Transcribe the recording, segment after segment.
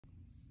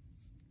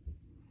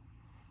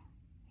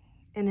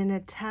in an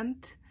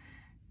attempt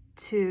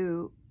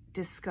to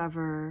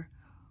discover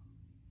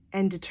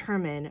and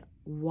determine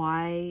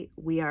why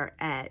we are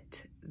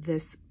at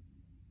this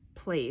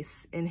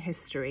place in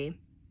history,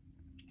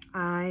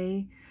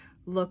 I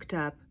looked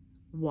up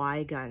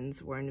why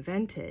guns were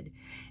invented.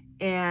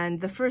 And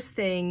the first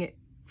thing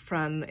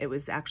it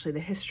was actually the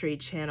History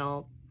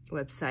Channel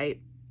website,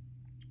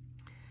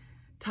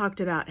 talked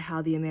about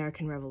how the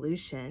American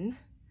Revolution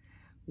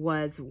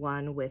was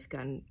won with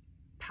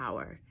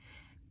gunpowder,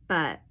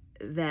 but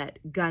that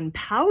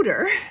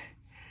gunpowder,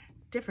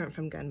 different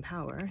from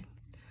gunpowder,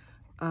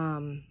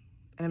 and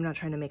I'm not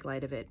trying to make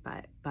light of it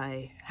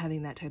by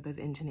having that type of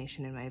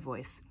intonation in my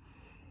voice.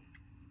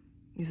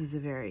 This is a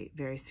very,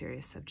 very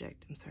serious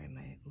subject. I'm sorry,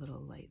 my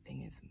little light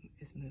thing is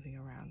moving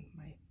around.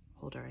 My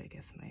holder, I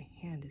guess my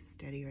hand is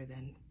steadier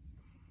than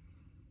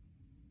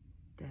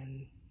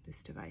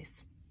this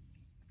device.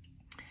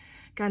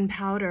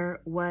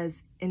 Gunpowder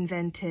was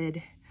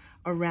invented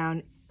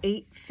around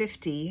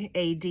 850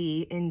 AD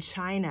in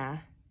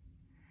China,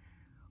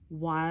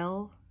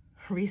 while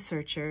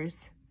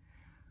researchers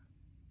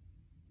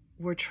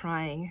were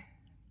trying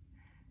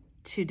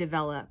to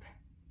develop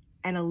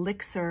an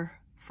elixir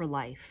for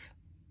life.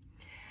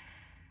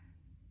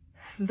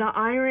 The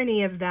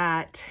irony of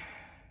that,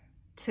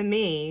 to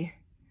me,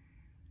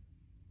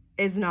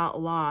 is not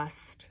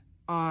lost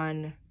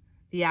on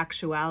the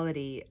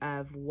actuality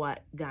of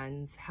what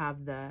guns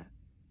have the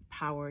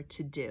power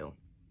to do.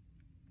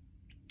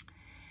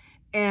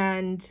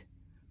 And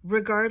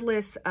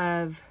regardless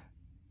of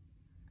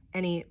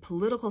any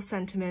political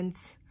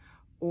sentiments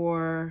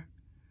or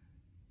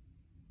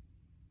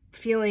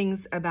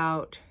feelings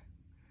about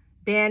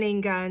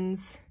banning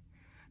guns,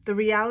 the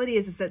reality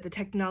is that the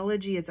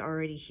technology is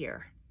already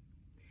here.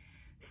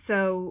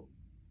 So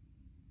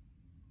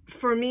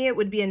for me, it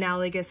would be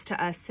analogous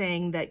to us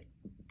saying that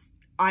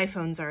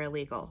iPhones are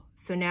illegal.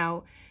 So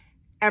now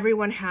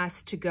everyone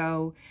has to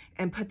go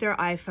and put their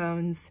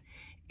iPhones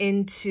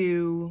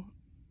into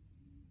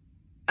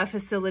a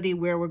facility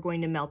where we're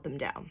going to melt them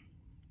down.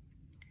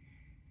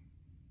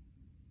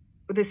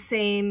 The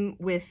same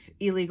with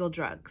illegal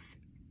drugs.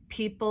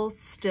 People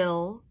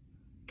still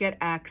get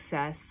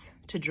access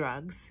to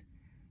drugs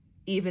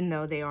even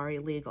though they are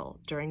illegal.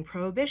 During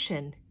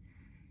Prohibition,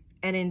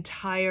 an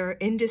entire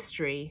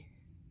industry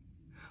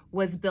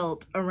was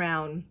built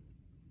around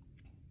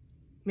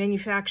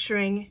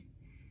manufacturing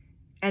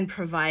and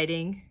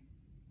providing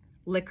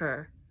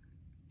liquor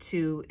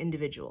to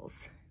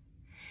individuals.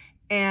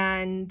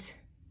 And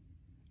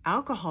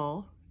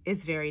alcohol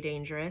is very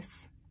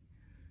dangerous.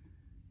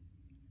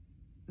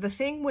 The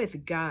thing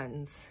with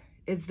guns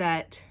is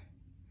that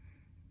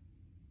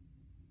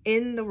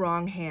in the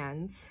wrong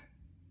hands,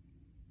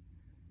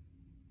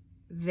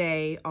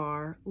 they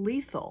are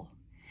lethal.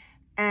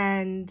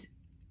 And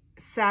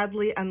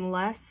sadly,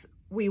 unless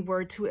we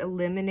were to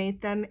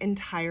eliminate them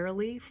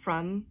entirely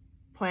from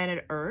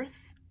planet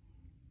Earth,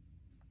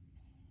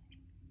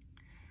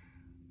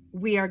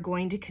 we are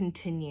going to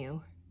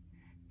continue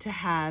to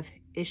have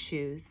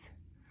issues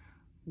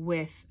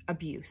with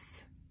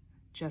abuse,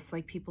 just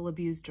like people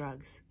abuse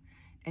drugs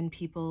and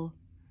people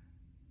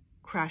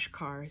crash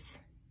cars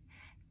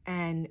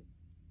and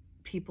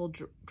people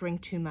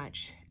drink too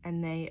much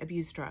and they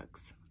abuse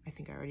drugs. I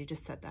think I already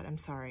just said that. I'm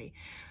sorry.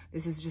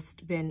 This has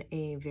just been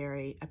a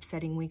very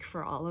upsetting week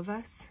for all of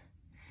us,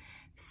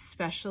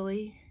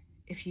 especially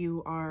if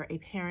you are a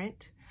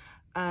parent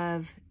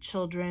of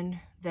children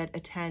that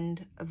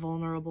attend a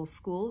vulnerable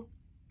school.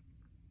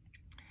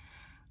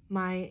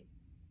 My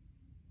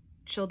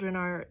children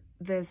are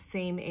the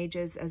same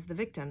ages as the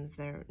victims.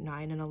 They're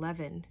 9 and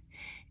 11,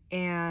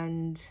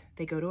 and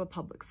they go to a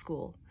public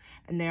school,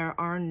 and there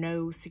are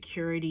no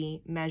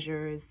security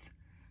measures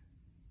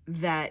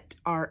that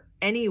are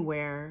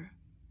anywhere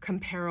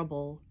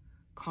comparable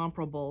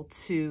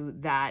to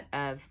that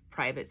of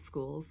private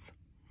schools.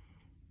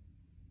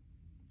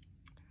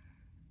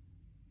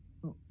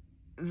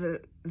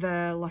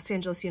 The Los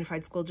Angeles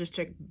Unified School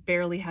District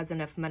barely has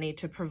enough money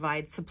to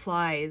provide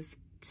supplies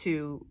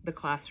to the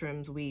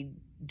classrooms. We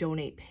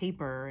donate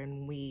paper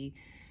and we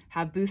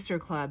have booster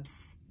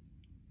clubs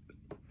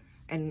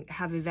and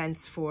have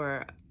events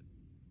for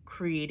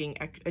creating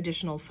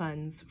additional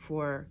funds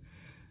for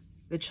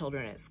the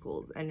children at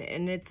schools. And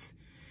it's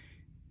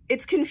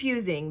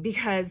confusing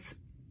because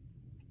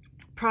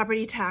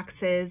property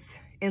taxes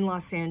in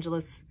Los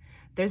Angeles,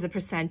 there's a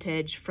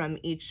percentage from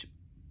each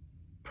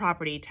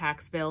property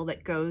tax bill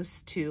that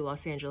goes to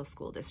Los Angeles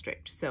School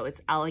District. So it's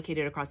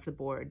allocated across the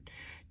board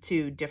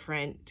to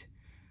different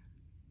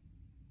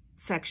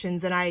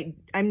sections, and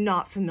I'm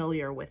not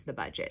familiar with the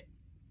budget.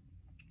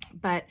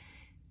 But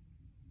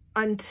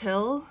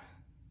until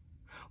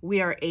we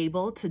are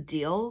able to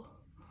deal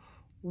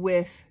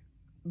with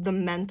the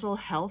mental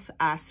health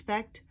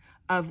aspect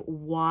of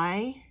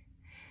why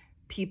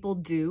people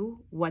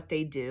do what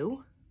they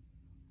do,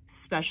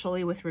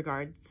 especially with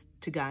regards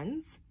to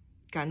guns,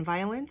 gun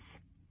violence,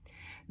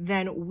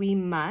 then we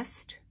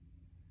must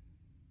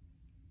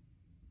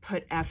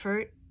put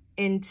effort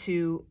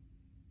into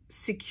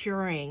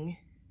securing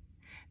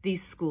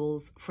these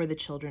schools for the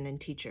children and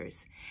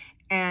teachers.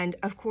 And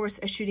of course,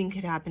 a shooting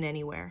could happen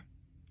anywhere.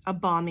 A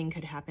bombing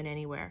could happen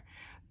anywhere.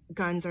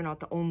 Guns are not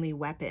the only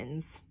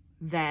weapons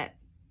that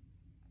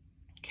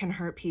can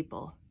hurt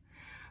people,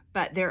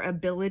 but their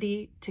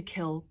ability to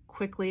kill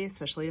quickly,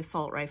 especially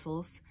assault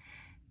rifles,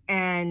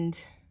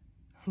 and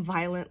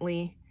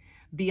violently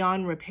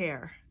beyond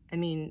repair. I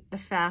mean, the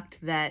fact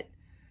that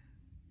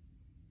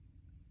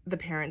the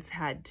parents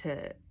had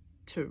to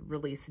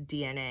release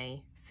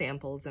DNA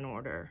samples in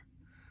order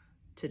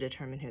to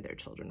determine who their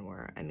children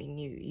were. I mean,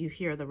 you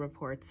hear the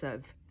reports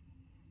of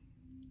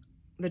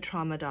the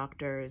trauma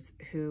doctors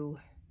who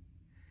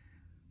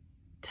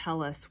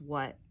tell us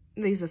what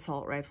these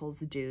assault rifles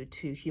do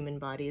to human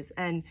bodies.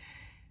 And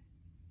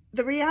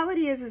the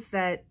reality is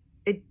that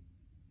it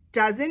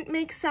doesn't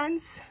make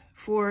sense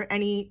for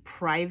any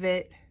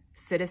private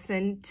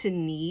citizen to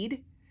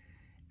need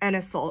an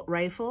assault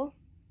rifle.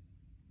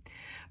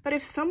 But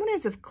if someone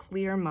is of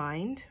clear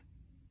mind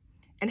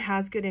and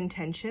has good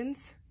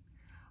intentions,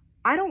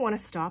 I don't want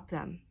to stop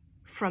them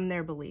from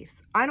their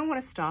beliefs. I don't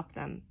want to stop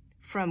them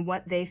from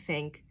what they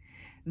think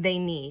they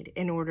need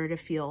in order to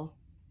feel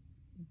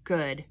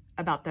good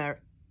about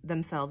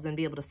themselves and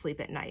be able to sleep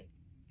at night.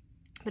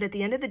 But at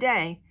the end of the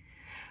day,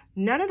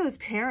 none of those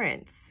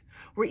parents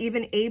were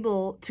even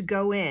able to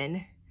go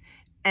in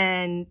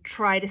and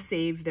try to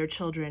save their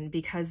children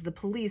because the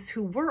police,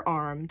 who were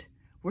armed,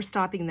 were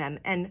stopping them.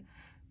 And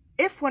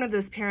if one of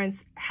those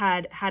parents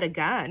had a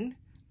gun,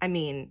 I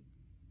mean,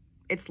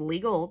 it's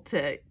legal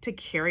to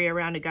carry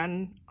around a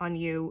gun on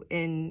you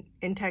in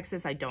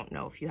Texas. I don't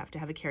know if you have to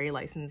have a carry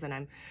license,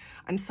 and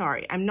I'm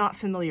sorry, I'm not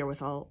familiar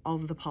with all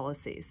of the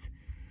policies.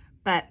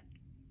 But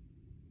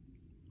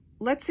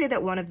let's say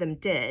that one of them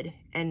did,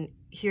 and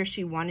he or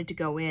she wanted to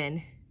go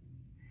in,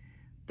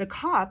 the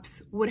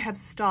cops would have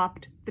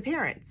stopped the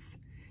parents.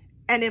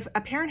 And if a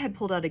parent had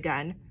pulled out a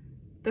gun,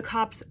 the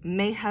cops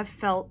may have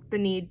felt the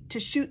need to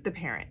shoot the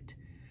parent.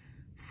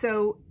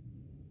 So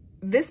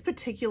this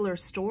particular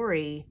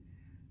story,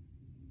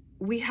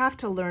 we have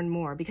to learn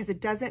more, because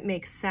it doesn't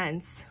make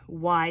sense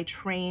why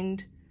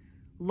trained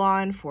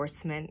law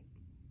enforcement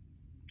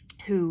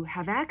who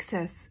have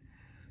access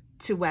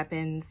to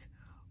weapons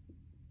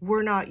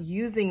were not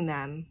using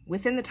them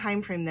within the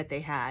time frame that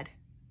they had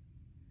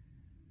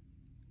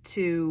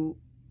to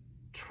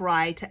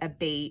try to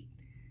abate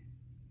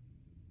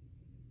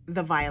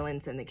the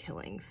violence and the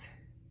killings.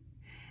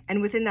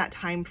 And within that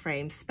time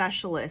frame,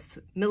 specialists,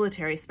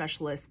 military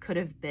specialists, could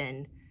have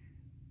been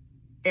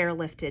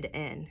airlifted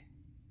in.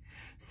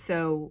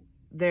 So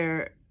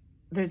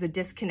there's a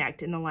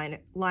disconnect in the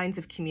lines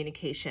of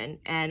communication,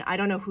 and I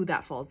don't know who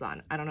that falls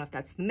on. I don't know if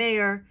that's the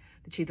mayor,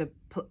 the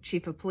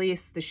chief of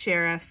police, the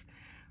sheriff,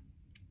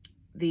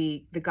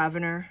 the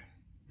governor.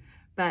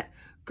 But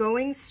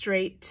going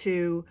straight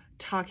to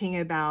talking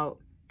about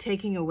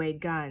taking away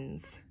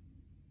guns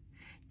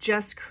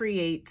just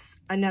creates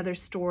another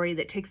story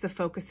that takes the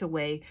focus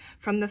away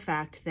from the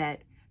fact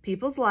that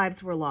people's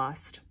lives were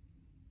lost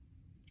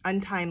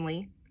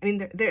untimely. I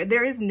mean,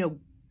 there is no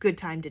good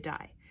time to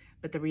die,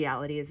 but the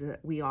reality is that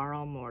we are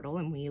all mortal,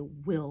 and we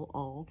will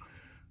all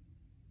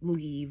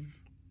leave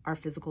our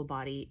physical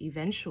body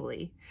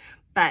eventually.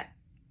 But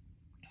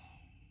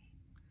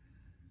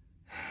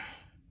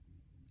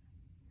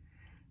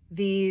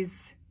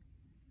these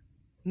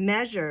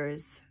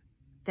measures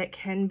that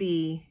can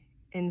be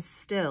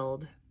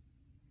instilled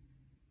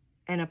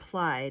and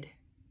applied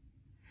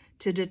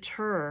to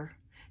deter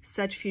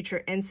such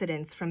future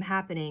incidents from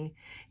happening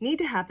need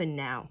to happen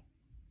now,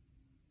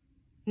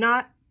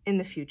 not in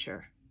the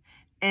future.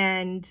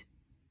 And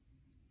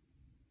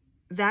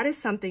that is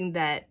something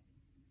that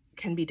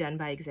can be done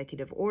by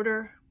executive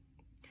order,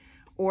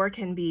 or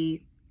can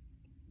be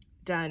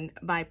done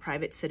by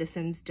private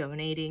citizens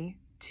donating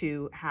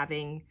to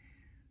having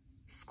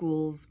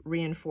schools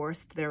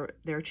reinforced,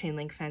 their chain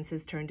link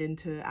fences turned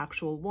into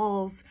actual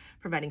walls,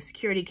 providing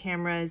security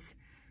cameras.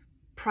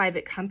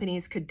 Private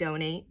companies could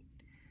donate,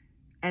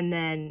 and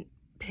then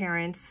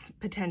parents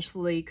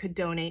potentially could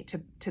donate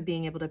to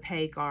being able to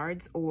pay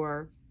guards,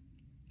 or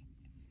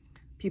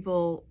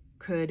people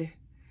could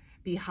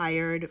be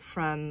hired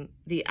from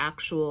the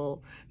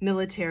actual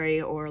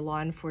military or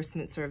law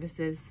enforcement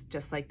services,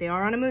 just like they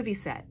are on a movie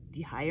set.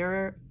 You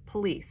hire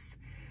police,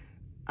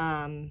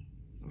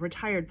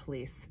 retired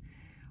police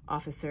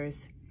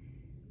officers.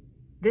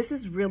 This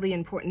is really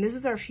important. This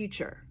is our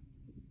future.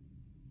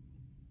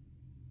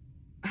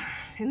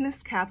 In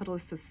this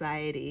capitalist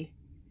society,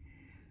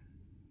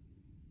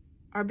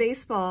 our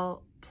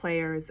baseball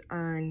players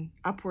earn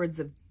upwards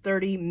of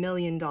 $30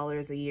 million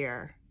a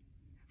year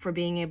for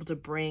being able to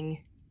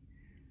bring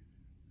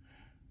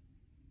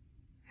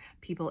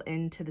people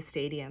into the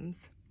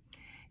stadiums.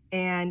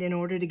 And in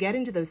order to get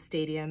into those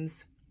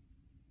stadiums,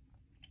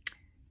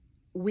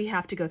 we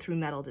have to go through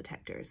metal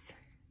detectors.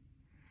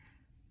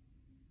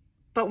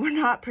 But we're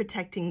not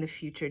protecting the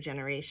future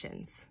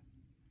generations.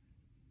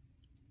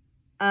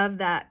 Of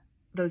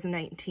those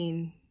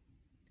 19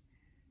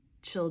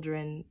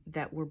 children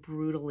that were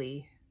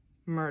brutally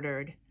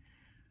murdered,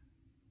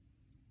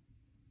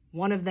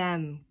 One of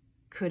them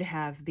could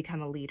have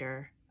become a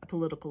leader, a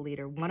political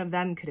leader. One of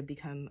them could have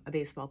become a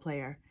baseball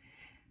player.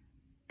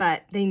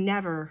 But they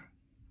never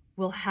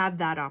will have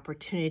that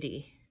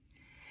opportunity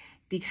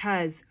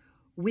because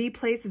we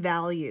place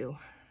value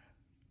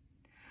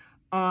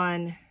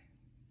on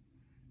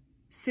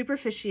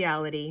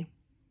superficiality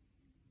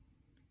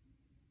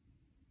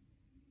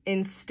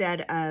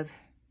instead of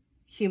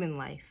human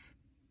life.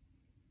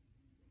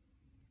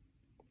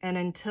 And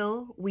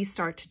until we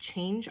start to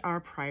change our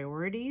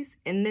priorities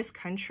in this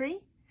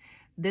country,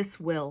 this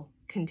will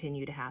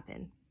continue to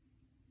happen.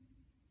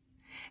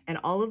 And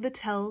all of the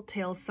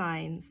telltale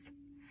signs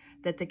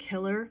that the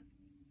killer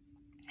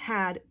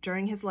had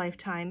during his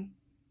lifetime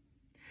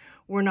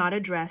were not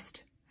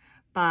addressed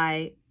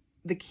by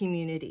the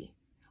community.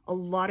 A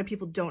lot of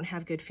people don't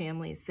have good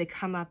families. They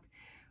come up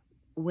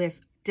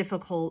with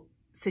difficult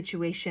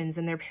situations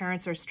and their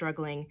parents are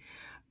struggling.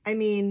 I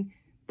mean,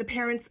 the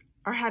parents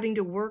are having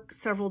to work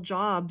several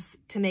jobs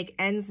to make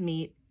ends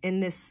meet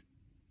in this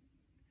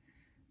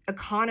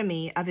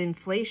economy of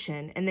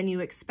inflation, and then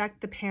you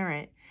expect the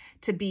parent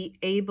to be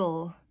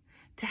able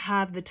to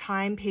have the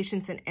time,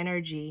 patience, and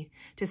energy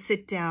to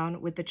sit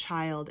down with the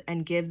child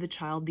and give the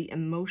child the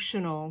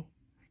emotional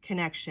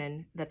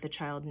connection that the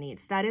child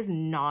needs. That is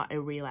not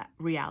a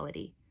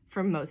reality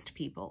for most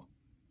people,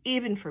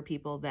 even for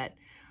people that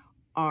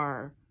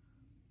are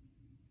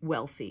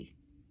wealthy.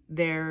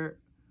 There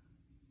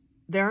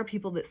are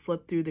people that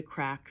slip through the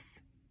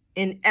cracks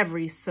in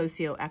every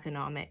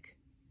socioeconomic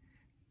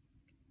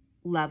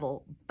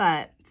level,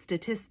 but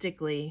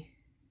statistically,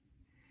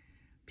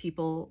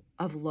 people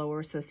of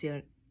lower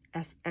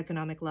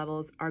socioeconomic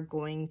levels are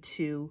going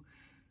to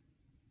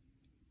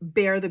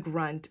bear the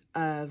grunt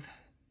of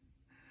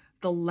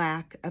the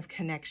lack of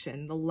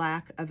connection, the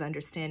lack of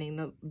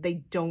understanding. They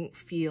don't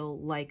feel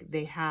like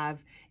they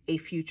have a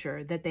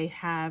future, that they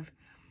have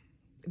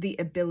the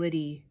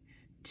ability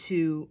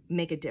to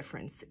make a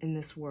difference in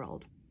this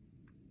world.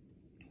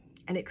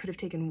 And it could have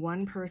taken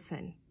one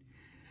person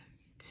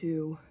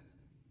to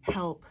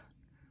help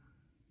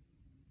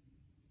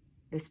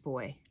this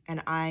boy.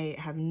 And I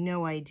have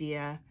no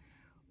idea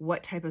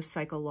what type of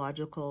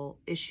psychological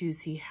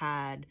issues he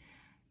had.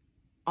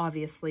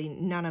 Obviously,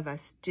 none of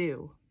us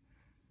do.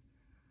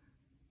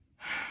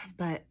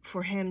 But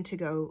for him to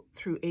go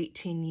through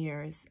 18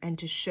 years and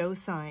to show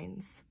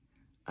signs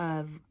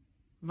of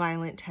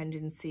violent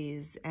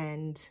tendencies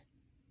and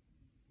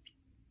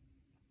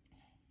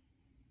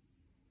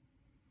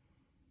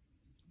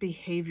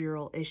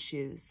behavioral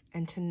issues,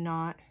 and to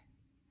not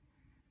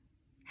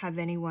have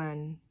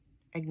anyone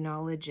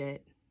acknowledge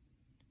it,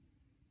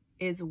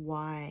 is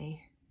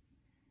why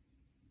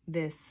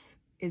this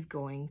is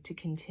going to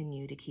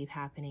continue to keep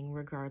happening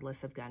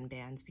regardless of gun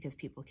bans, because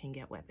people can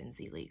get weapons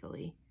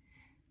illegally.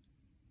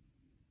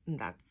 And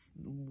that's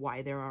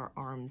why there are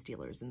arms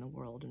dealers in the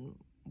world, and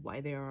why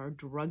there are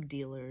drug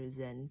dealers,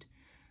 and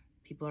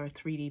people are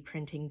 3D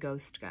printing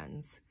ghost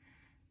guns.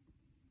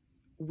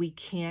 We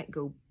can't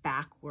go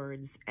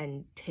backwards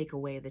and take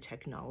away the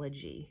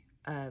technology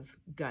of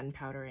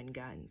gunpowder and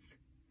guns,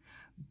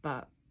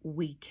 but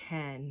we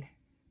can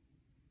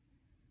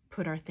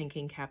put our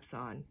thinking caps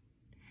on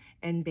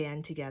and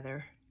band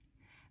together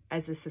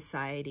as a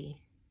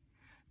society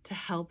to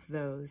help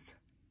those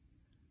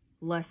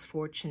less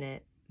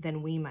fortunate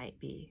than we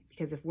might be.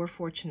 Because if we're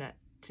fortunate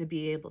to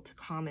be able to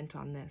comment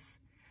on this,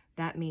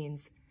 that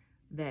means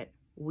that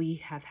we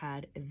have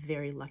had a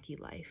very lucky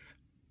life.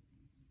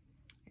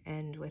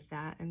 And with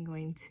that, I'm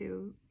going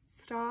to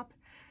stop.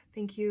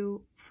 Thank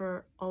you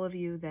for all of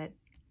you that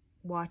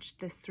watched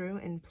this through,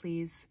 and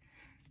please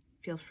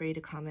feel free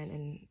to comment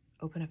and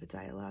open up a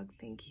dialogue.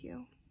 Thank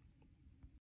you.